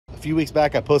few weeks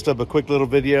back, I posted up a quick little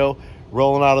video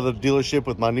rolling out of the dealership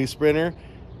with my new Sprinter.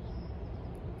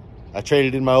 I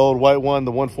traded in my old white one,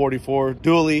 the 144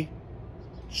 dually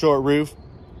short roof.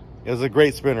 It was a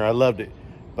great Sprinter. I loved it,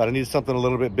 but I needed something a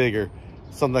little bit bigger,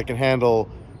 something that can handle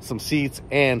some seats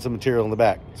and some material in the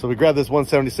back. So we grabbed this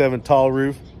 177 tall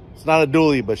roof. It's not a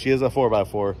dually, but she is a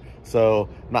 4x4. So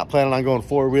I'm not planning on going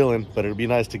four-wheeling, but it'd be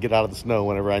nice to get out of the snow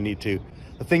whenever I need to.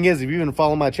 The thing is, if you've been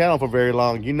following my channel for very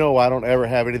long, you know I don't ever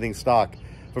have anything stock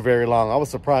for very long. I was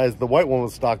surprised the white one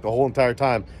was stock the whole entire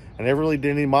time. I never really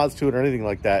did any mods to it or anything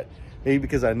like that. Maybe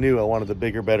because I knew I wanted the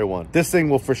bigger, better one. This thing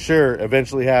will for sure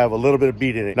eventually have a little bit of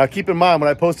beat in it. Now keep in mind, when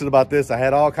I posted about this, I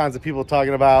had all kinds of people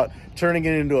talking about turning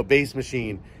it into a base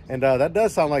machine. And that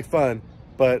does sound like fun,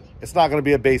 but it's not gonna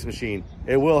be a base machine.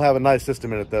 It will have a nice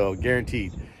system in it though,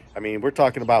 guaranteed. I mean, we're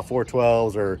talking about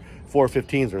 412s or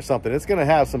 415s or something. It's gonna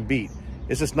have some beat.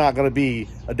 It's just not gonna be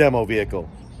a demo vehicle,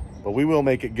 but we will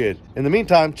make it good. In the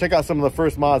meantime, check out some of the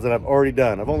first mods that I've already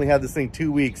done. I've only had this thing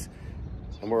 2 weeks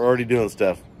and we're already doing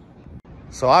stuff.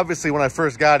 So obviously when I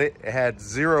first got it, it had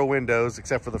 0 windows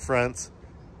except for the fronts.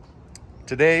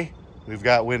 Today, we've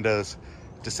got windows.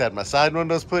 Just had my side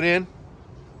windows put in.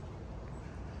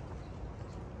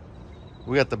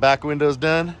 We got the back windows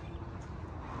done.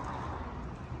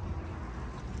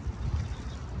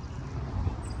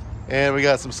 And we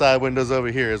got some side windows over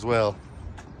here as well.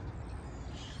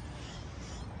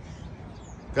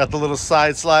 Got the little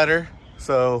side slider,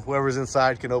 so whoever's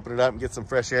inside can open it up and get some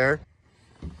fresh air.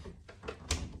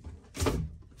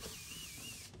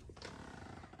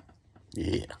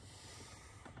 Yeah.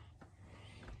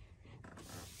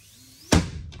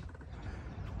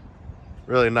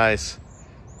 Really nice.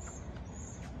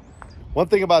 One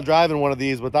thing about driving one of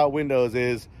these without windows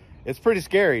is it's pretty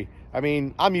scary. I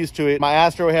mean, I'm used to it. My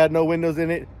Astro had no windows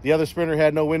in it. The other Sprinter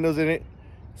had no windows in it.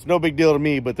 It's no big deal to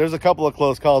me, but there's a couple of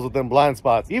close calls with them blind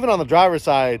spots. Even on the driver's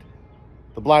side,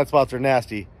 the blind spots are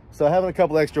nasty. So having a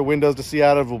couple extra windows to see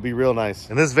out of will be real nice.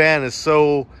 And this van is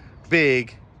so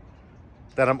big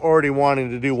that I'm already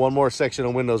wanting to do one more section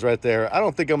of windows right there. I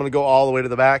don't think I'm gonna go all the way to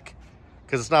the back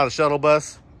because it's not a shuttle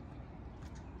bus.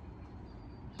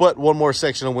 But one more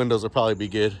section of windows will probably be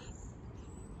good.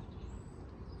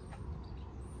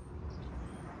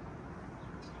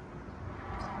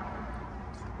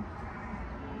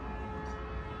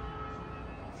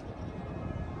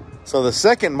 So the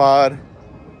second mod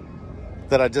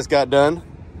that I just got done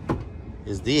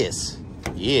is this.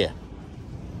 Yeah.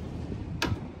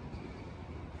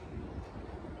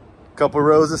 Couple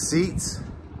rows of seats.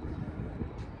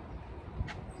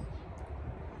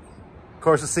 Of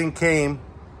course, this thing came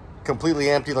completely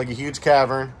empty, like a huge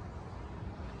cavern.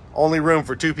 Only room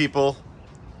for 2 people.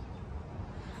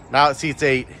 Now it seats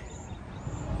 8.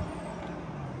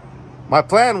 My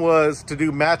plan was to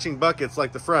do matching buckets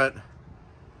like the front,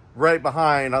 right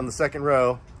behind on the second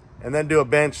row, and then do a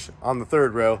bench on the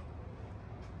third row.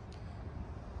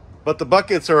 But the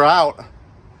buckets are out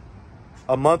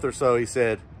a month or so, he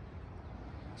said.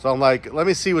 So I'm like, let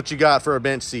me see what you got for a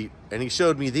bench seat. And he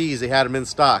showed me these, they had them in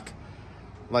stock.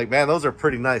 I'm like, man, those are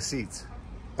pretty nice seats.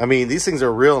 I mean, these things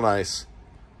are real nice.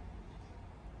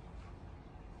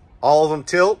 All of them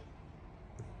tilt.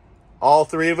 All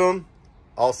 3 of them,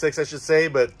 all 6 I should say,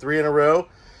 but 3 in a row.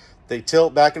 They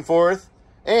tilt back and forth,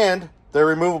 and they're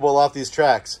removable off these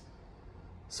tracks.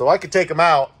 So I could take them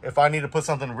out if I need to put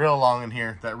something real long in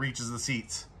here that reaches the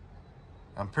seats.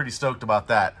 I'm pretty stoked about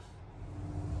that.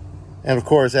 And of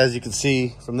course, as you can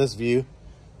see from this view,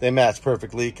 they match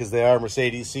perfectly because they are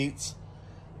Mercedes seats.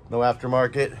 No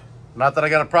aftermarket. Not that I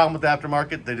got a problem with the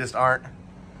aftermarket, they just aren't.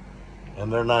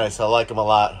 And they're nice, I like them a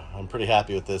lot. I'm pretty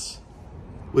happy with this.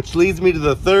 Which leads me to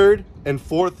the 3rd and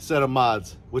 4th set of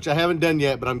mods, which I haven't done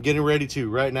yet, but I'm getting ready to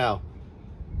right now.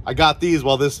 I got these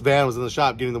while this van was in the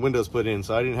shop getting the windows put in,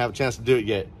 so I didn't have a chance to do it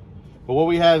yet. But what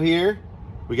we have here,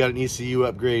 we got an ECU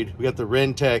upgrade. We got the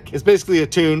Rentec. It's basically a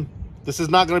tune. This is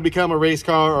not going to become a race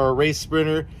car or a race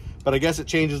Sprinter, but I guess it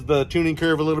changes the tuning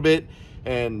curve a little bit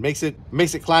and makes it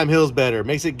climb hills better,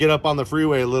 makes it get up on the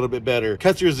freeway a little bit better,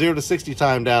 cuts your 0 to 60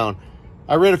 time down.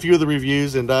 I read a few of the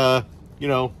reviews, and you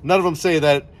know, none of them say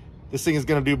that this thing is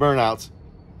going to do burnouts,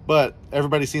 but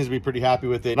everybody seems to be pretty happy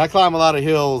with it. And I climb a lot of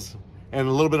hills and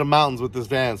a little bit of mountains with this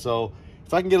van, so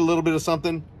if I can get a little bit of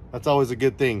something, that's always a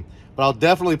good thing. But I'll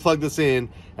definitely plug this in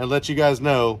and let you guys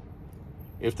know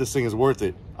if this thing is worth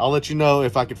it. I'll let you know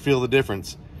if I could feel the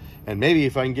difference. And maybe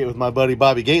if I can get with my buddy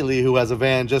Bobby Gately, who has a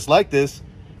van just like this,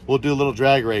 we'll do a little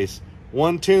drag race.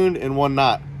 One tuned and one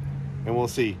not, and we'll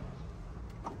see.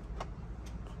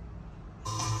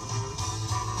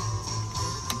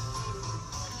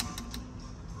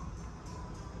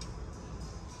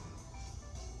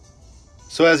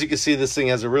 So as you can see, this thing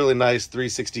has a really nice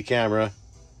 360 camera.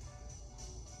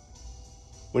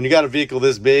 When you got a vehicle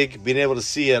this big, being able to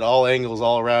see at all angles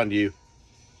all around you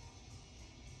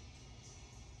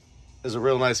is a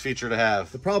real nice feature to have.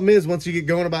 The problem is, once you get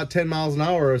going about 10 miles an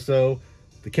hour or so,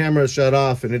 the camera is shut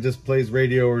off and it just plays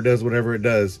radio or does whatever it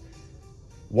does.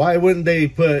 Why wouldn't they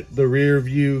put the rear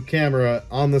view camera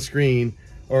on the screen,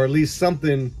 or at least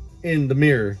something in the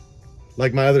mirror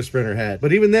like my other Sprinter had?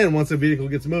 But even then, once the vehicle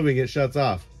gets moving, it shuts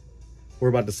off. We're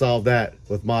about to solve that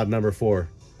with mod number 4.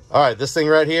 All right, this thing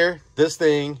right here, this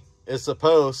thing is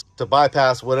supposed to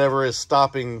bypass whatever is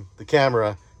stopping the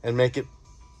camera and make it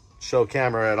show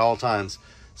camera at all times.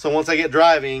 So once I get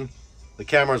driving, the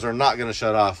cameras are not going to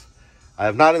shut off. I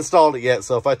have not installed it yet,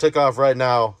 so if I took off right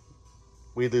now,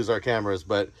 we'd lose our cameras.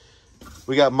 But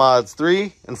we got mods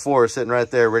 3 and 4 sitting right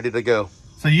there ready to go.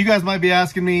 So you guys might be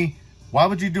asking me, why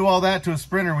would you do all that to a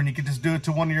Sprinter when you could just do it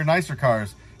to one of your nicer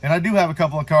cars? And I do have a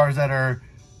couple of cars that are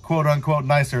quote unquote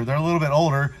nicer. They're a little bit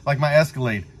older, like my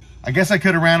Escalade. I guess I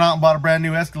could have ran out and bought a brand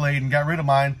new Escalade and got rid of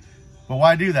mine, but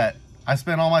why do that? I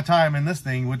spent all my time in this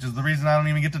thing, which is the reason I don't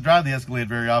even get to drive the Escalade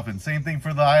very often. Same thing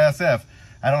for the ISF.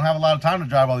 I don't have a lot of time to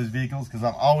drive all these vehicles because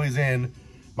I'm always in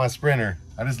my Sprinter.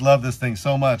 I just love this thing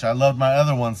so much. I loved my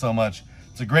other one so much.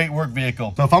 It's a great work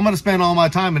vehicle. So if I'm going to spend all my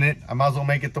time in it, I might as well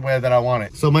make it the way that I want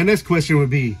it. So my next question would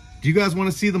be, do you guys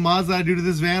want to see the mods that I do to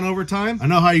this van over time? I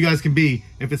know how you guys can be.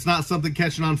 If it's not something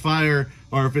catching on fire,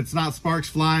 or if it's not sparks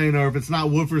flying, or if it's not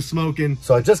woofers smoking.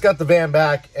 So I just got the van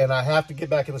back and I have to get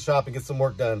back in the shop and get some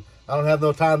work done. I don't have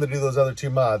no time to do those other 2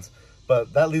 mods.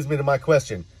 But that leads me to my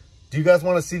question. Do you guys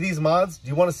want to see these mods? Do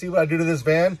you want to see what I do to this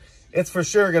van? It's for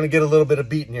sure going to get a little bit of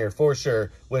beat in here, for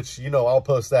sure, which, you know, I'll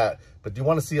post that. But do you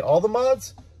want to see all the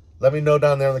mods? Let me know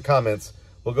down there in the comments.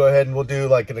 We'll go ahead and we'll do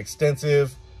like an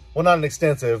extensive, well, not an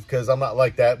extensive because I'm not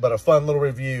like that, but a fun little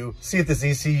review. See if this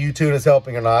ECU tune is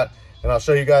helping or not. And I'll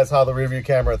show you guys how the rear view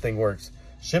camera thing works.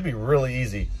 Should be really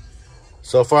easy.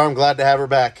 So far, I'm glad to have her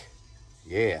back.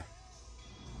 Yeah.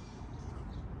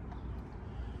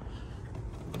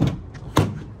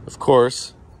 Of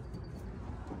course,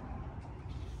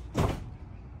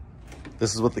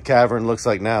 this is what the cavern looks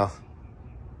like now.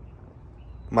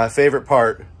 My favorite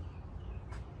part,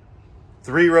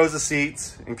 3 rows of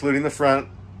seats, including the front,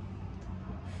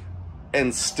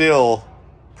 and still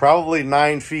probably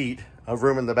 9 feet of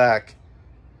room in the back.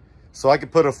 So I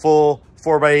could put a full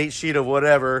 4x8 sheet of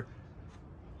whatever,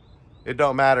 it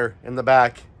don't matter, in the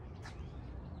back.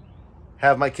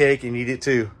 Have my cake and eat it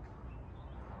too,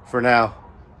 for now.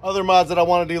 Other mods that I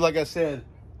want to do, like I said,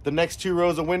 the next 2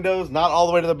 rows of windows, not all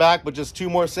the way to the back, but just 2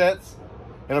 more sets.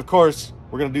 And of course,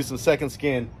 we're going to do some second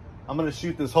skin. I'm going to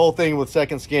shoot this whole thing with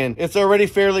second skin. It's already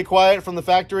fairly quiet from the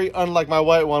factory, unlike my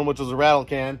white one, which was a rattle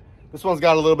can. This one's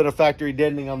got a little bit of factory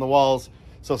deadening on the walls,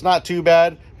 so it's not too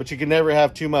bad, but you can never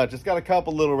have too much. It's got a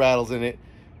couple little rattles in it,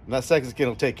 and that second skin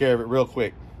will take care of it real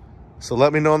quick. So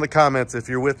let me know in the comments if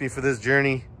you're with me for this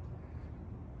journey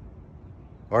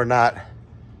or not.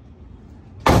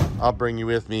 I'll bring you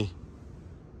with me.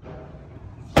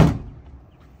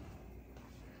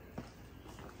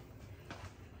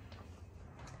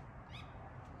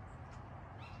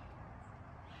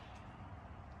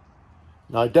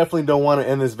 Now, I definitely don't want to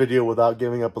end this video without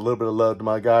giving up a little bit of love to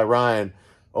my guy, Ryan,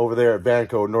 over there at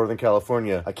Vanco, Northern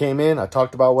California. I came in, I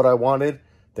talked about what I wanted.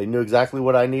 They knew exactly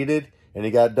what I needed, and he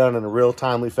got it done in a real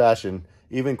timely fashion,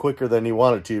 even quicker than he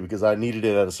wanted to because I needed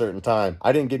it at a certain time.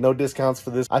 I didn't get no discounts for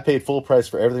this. I paid full price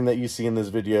for everything that you see in this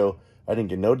video. I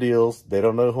didn't get no deals. They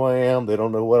don't know who I am. They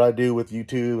don't know what I do with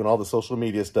YouTube and all the social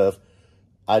media stuff.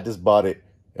 I just bought it.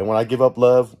 And when I give up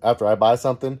love after I buy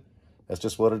something, that's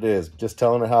just what it is. Just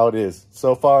telling it how it is.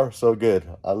 So far, so good.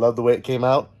 I love the way it came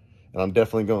out, and I'm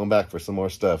definitely going back for some more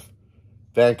stuff.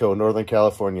 Vanco, Northern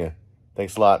California.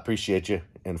 Thanks a lot. Appreciate you.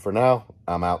 And for now,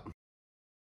 I'm out.